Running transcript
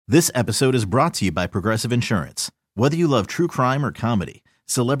This episode is brought to you by Progressive Insurance. Whether you love true crime or comedy,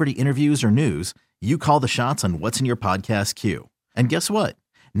 celebrity interviews or news, you call the shots on what's in your podcast queue. And guess what?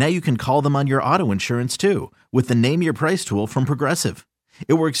 Now you can call them on your auto insurance too with the Name Your Price tool from Progressive.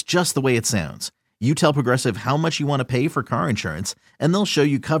 It works just the way it sounds. You tell Progressive how much you want to pay for car insurance, and they'll show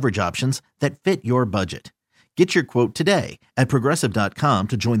you coverage options that fit your budget. Get your quote today at Progressive.com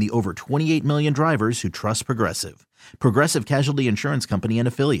to join the over 28 million drivers who trust Progressive. Progressive Casualty Insurance Company and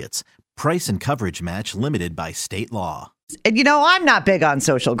Affiliates. Price and coverage match limited by state law. And you know, I'm not big on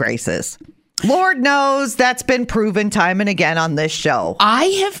social graces. Lord knows that's been proven time and again on this show. I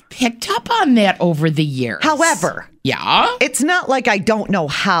have picked up on that over the years. However, yeah, it's not like I don't know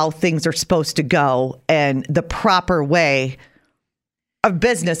how things are supposed to go and the proper way a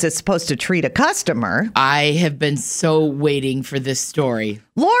business is supposed to treat a customer. I have been so waiting for this story.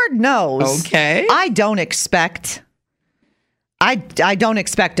 Lord knows. Okay. I don't expect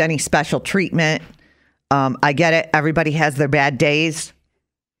any special treatment. I get it. Everybody has their bad days.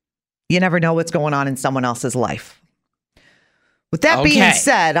 You never know what's going on in someone else's life. With that being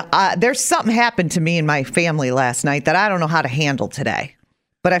said, there's something happened to me and my family last night that I don't know how to handle today.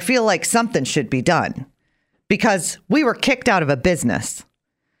 But I feel like something should be done because we were kicked out of a business.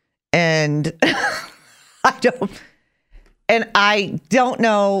 And I don't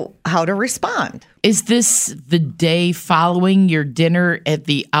know how to respond. Is this the day following your dinner at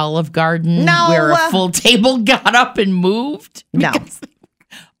the Olive Garden where a full table got up and moved? No.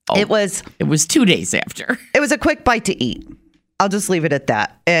 It was 2 days after. It was a quick bite to eat. I'll just leave it at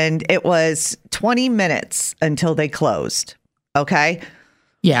that. And it was 20 minutes until they closed. Okay?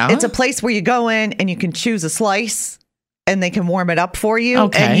 Yeah. It's a place where you go in and you can choose a slice and they can warm it up for you.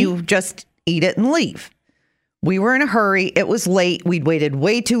 Okay. And you just eat it and leave. We were in a hurry. It was late. We'd waited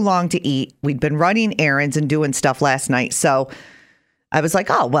way too long to eat. We'd been running errands and doing stuff last night. So I was like,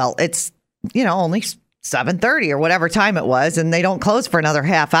 oh, well, it's, only 7:30 or whatever time it was, and they don't close for another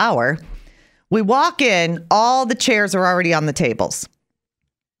half hour. We walk in, all the chairs are already on the tables.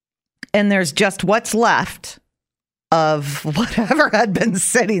 And there's just what's left of whatever had been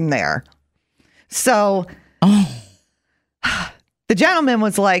sitting there. So the gentleman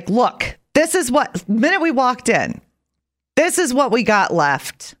was like, look, this is the minute we walked in, this is what we got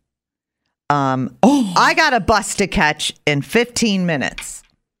left. I got a bus to catch in 15 minutes.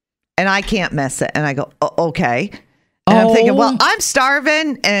 And I can't miss it. And I go, okay. And I'm thinking, well, I'm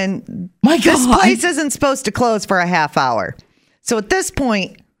starving and this place isn't supposed to close for a half hour. So at this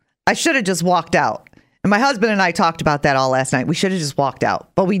point, I should have just walked out. And my husband and I talked about that all last night. We should have just walked out,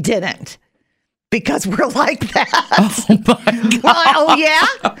 but we didn't because we're like that. Oh, my God. Oh, yeah?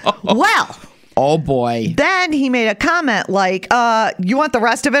 Well. Oh, boy. Then he made a comment like, you want the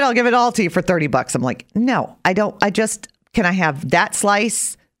rest of it? I'll give it all to you for $30. I'm like, no, I don't. Can I have that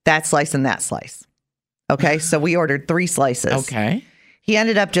slice, and that slice? Okay, so we ordered 3 slices. Okay. He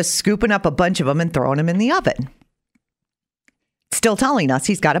ended up just scooping up a bunch of them and throwing them in the oven. Still telling us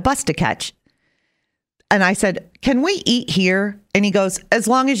he's got a bus to catch. And I said, can we eat here? And he goes, as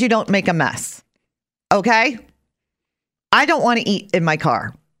long as you don't make a mess. Okay? I don't want to eat in my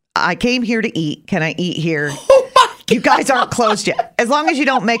car. I came here to eat. Can I eat here? Oh my God. You guys aren't closed yet. As long as you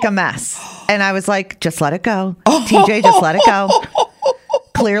don't make a mess. And I was like, just let it go. TJ, just let it go.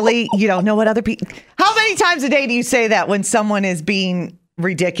 Clearly, you don't know what other people... How many times a day do you say that when someone is being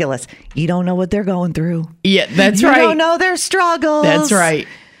ridiculous? You don't know what they're going through. Yeah, that's right. You don't know their struggles. That's right.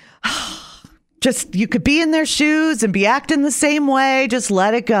 Just, you could be in their shoes and be acting the same way. Just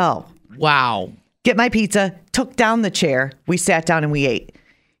let it go. Wow. Get my pizza, took down the chair. We sat down and we ate.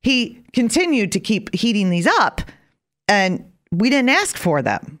 He continued to keep heating these up, and we didn't ask for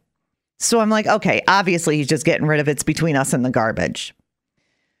them. So I'm like, okay, obviously he's just getting rid of it's between us and the garbage.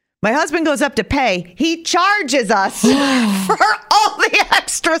 My husband goes up to pay. He charges us for all the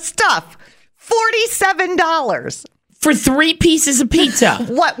extra stuff. $47. For 3 pieces of pizza.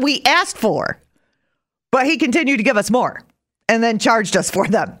 What we asked for. But he continued to give us more and then charged us for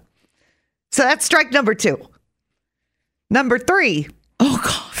them. So that's strike number 2. Number 3. Oh,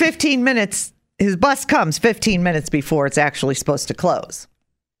 God. 15 minutes. His bus comes 15 minutes before it's actually supposed to close.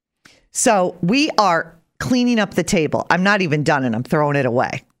 So we are cleaning up the table. I'm not even done and I'm throwing it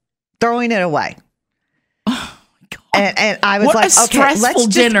away. Oh, my God. And I was what like, a stressful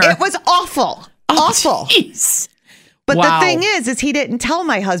dinner. It was awful. Awful. Geez. But wow. the thing is he didn't tell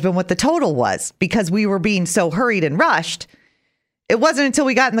my husband what the total was because we were being so hurried and rushed. It wasn't until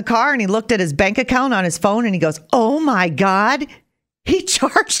we got in the car and he looked at his bank account on his phone and he goes, oh my God, he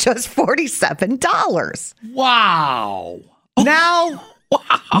charged us $47. Wow. Now,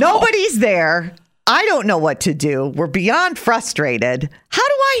 wow. Nobody's there. I don't know what to do. We're beyond frustrated. How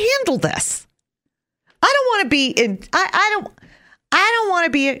do I handle this? I don't want to be in. I don't want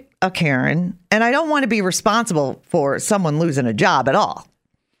to be a Karen, and I don't want to be responsible for someone losing a job at all.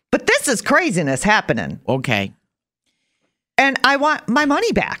 But this is craziness happening. Okay. And I want my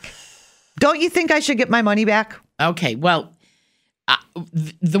money back. Don't you think I should get my money back? Okay. Well,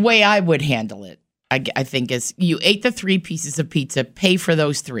 the way I would handle it, I think, is you ate the 3 pieces of pizza, pay for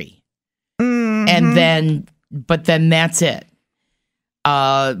those 3. Mm-hmm. And then that's it.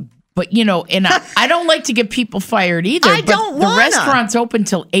 But, and I don't like to get people fired either. The restaurant's open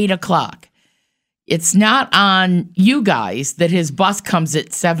till 8:00. It's not on you guys that his bus comes at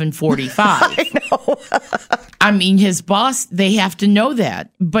 7:45. I know. I mean, his boss, they have to know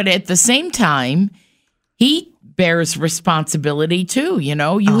that. But at the same time, he bears responsibility too. You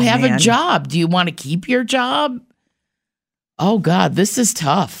have a job. Do you want to keep your job? Oh, God, this is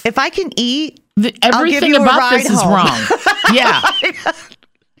tough. If I can eat, everything about this is wrong. Yeah. Yeah.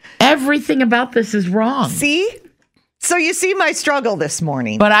 Everything about this is wrong. See? So you see my struggle this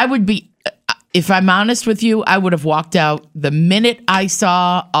morning. But I would be, if I'm honest with you, I would have walked out the minute I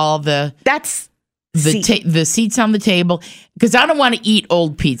saw all the seats on the table, because I don't want to eat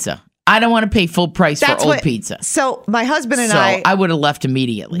old pizza. I don't want to pay full price for old pizza. So my husband and I would have left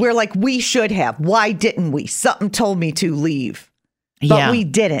immediately. We're like, we should have. Why didn't we? Something told me to leave, but we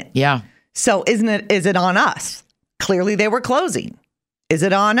didn't. Yeah. So is it on us? Clearly they were closing. Is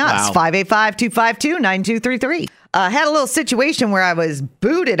it on us? Wow. 585-252-9233. Had a little situation where I was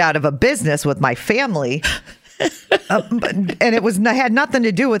booted out of a business with my family. And it had nothing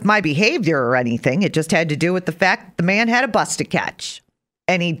to do with my behavior or anything. It just had to do with the fact the man had a bus to catch.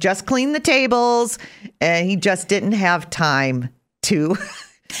 And he just cleaned the tables, and he just didn't have time to.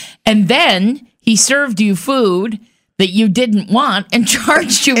 And then he served you food that you didn't want and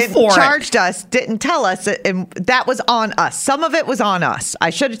charged you for it. Charged us, didn't tell us, and that was on us. Some of it was on us.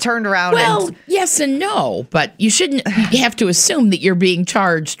 I should have turned around. Well, yes and no, but you shouldn't have to assume that you're being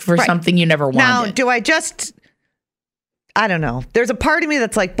charged for something you never wanted. Now, do I just, I don't know. There's a part of me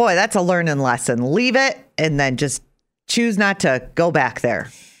that's like, boy, that's a learning lesson. Leave it and then just choose not to go back there.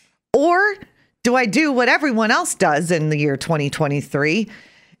 Or do I do what everyone else does in the year 2023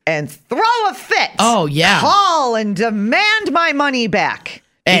 and throw a fit? Oh, yeah. Call and demand my money back.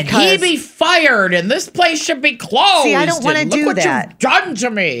 And he be fired, and this place should be closed. See, I don't want to do that. You've done to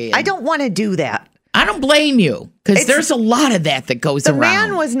me. I don't want to do that. I don't blame you, because there's a lot of that goes around. The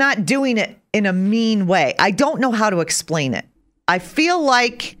man was not doing it in a mean way. I don't know how to explain it. I feel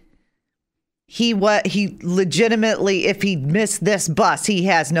like he legitimately, if he missed this bus, he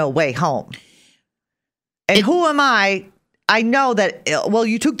has no way home. And who am I? I know that, well,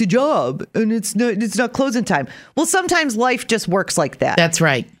 you took the job and it's not closing time. Well, sometimes life just works like that. That's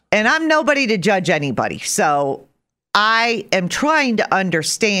right. And I'm nobody to judge anybody. So I am trying to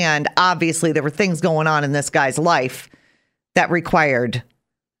understand. Obviously, there were things going on in this guy's life that required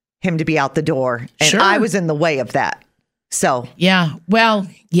him to be out the door. And sure. I was in the way of that. So, yeah, well,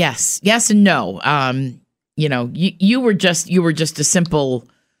 yes and no. You were just a simple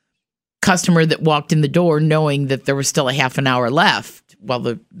customer that walked in the door knowing that there was still a half an hour left while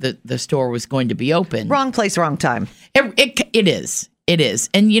the store was going to be open. Wrong place, wrong time. It is.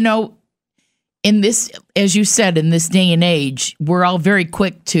 And, in this, as you said, in this day and age, we're all very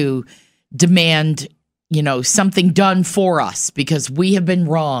quick to demand, something done for us because we have been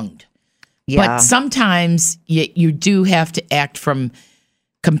wronged. Yeah. But sometimes you do have to act from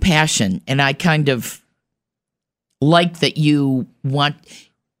compassion. And I kind of like that you're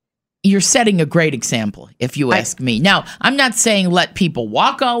setting a great example, if you ask me. Now, I'm not saying let people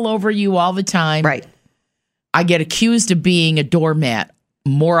walk all over you all the time. Right. I get accused of being a doormat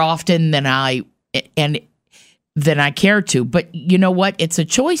more often than I care to. But you know what? It's a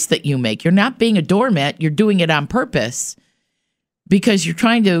choice that you make. You're not being a doormat. You're doing it on purpose because you're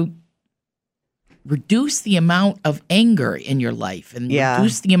trying to reduce the amount of anger in your life and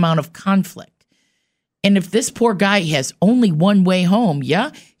reduce the amount of conflict. And if this poor guy has only one way home,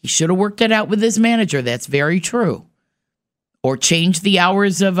 he should have worked it out with his manager. That's very true. Or changed the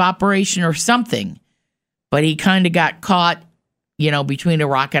hours of operation or something. But he kind of got caught, between a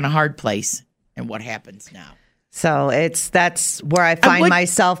rock and a hard place. And what happens now? So that's where I find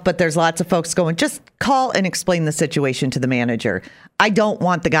myself. But there's lots of folks going, just call and explain the situation to the manager. I don't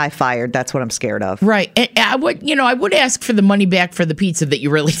want the guy fired. That's what I'm scared of. Right. And I would ask for the money back for the pizza that you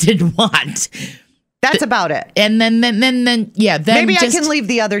really didn't want. That's about it. And then maybe I can leave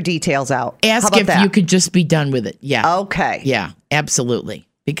the other details out. Ask if you could just be done with it. Yeah. Okay. Yeah, absolutely.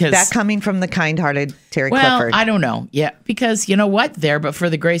 Because that coming from the kind-hearted Terry Clifford. I don't know. Yeah, because you know what? But for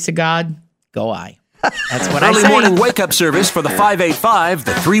the grace of God, Go I. That's what I Early say. morning wake-up service for the 585,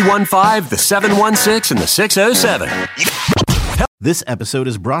 the 315, the 716, and the 607. This episode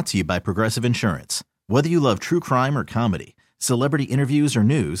is brought to you by Progressive Insurance. Whether you love true crime or comedy, celebrity interviews or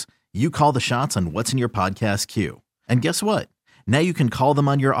news, you call the shots on what's in your podcast queue. And guess what? Now you can call them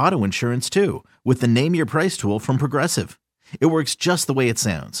on your auto insurance too with the Name Your Price tool from Progressive. It works just the way it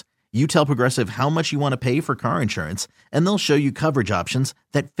sounds. You tell Progressive how much you want to pay for car insurance, and they'll show you coverage options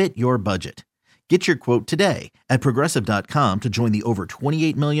that fit your budget. Get your quote today at Progressive.com to join the over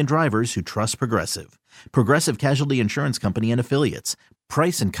 28 million drivers who trust Progressive. Progressive Casualty Insurance Company and Affiliates.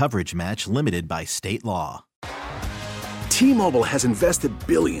 Price and coverage match limited by state law. T-Mobile has invested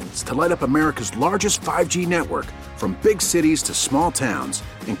billions to light up America's largest 5G network, from big cities to small towns,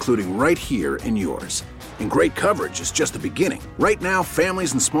 including right here in yours. And great coverage is just the beginning. Right now,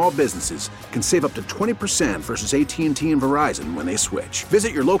 families and small businesses can save up to 20% versus AT&T and Verizon when they switch.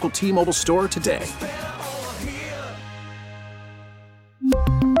 Visit your local T-Mobile store today.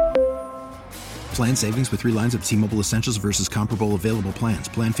 Plan savings with 3 lines of T-Mobile Essentials versus comparable available plans.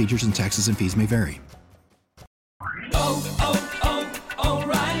 Plan features and taxes and fees may vary.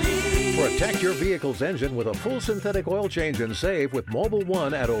 Protect your vehicle's engine with a full synthetic oil change and save with Mobil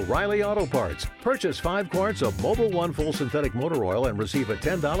 1 at O'Reilly Auto Parts. Purchase 5 quarts of Mobil 1 full synthetic motor oil and receive a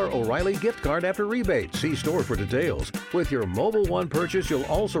 $10 O'Reilly gift card after rebate. See store for details. With your Mobil 1 purchase, you'll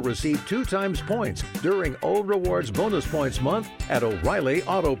also receive 2 times points during O Rewards Bonus Points Month at O'Reilly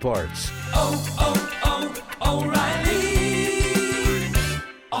Auto Parts. O'Reilly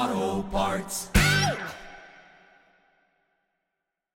Auto Parts.